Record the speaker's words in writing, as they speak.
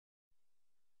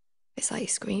It's like you're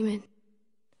screaming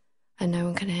and no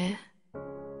one can hear.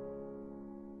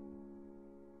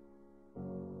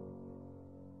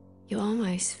 You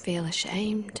almost feel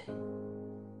ashamed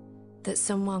that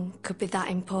someone could be that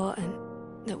important,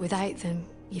 that without them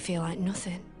you feel like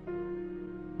nothing.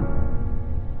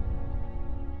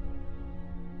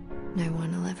 No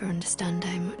one will ever understand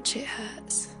how much it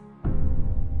hurts.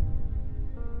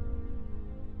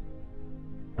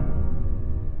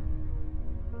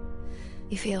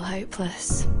 You feel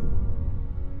hopeless,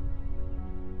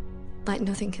 like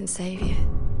nothing can save you.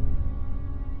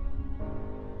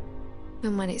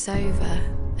 And when it's over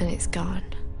and it's gone,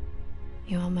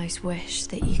 you almost wish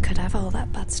that you could have all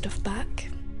that bad stuff back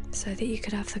so that you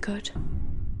could have the good.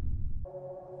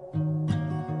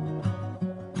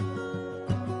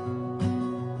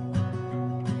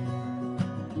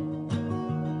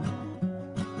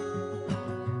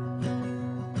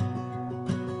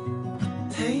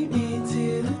 Take me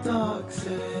to the docks,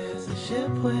 there's a ship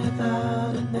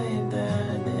without a name there,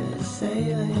 and it's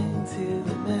sailing to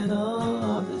the middle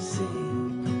of the sea.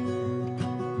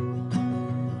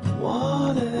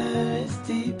 Water there is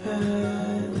deeper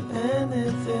than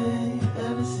anything you've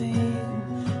ever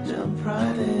seen. Jump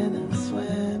right in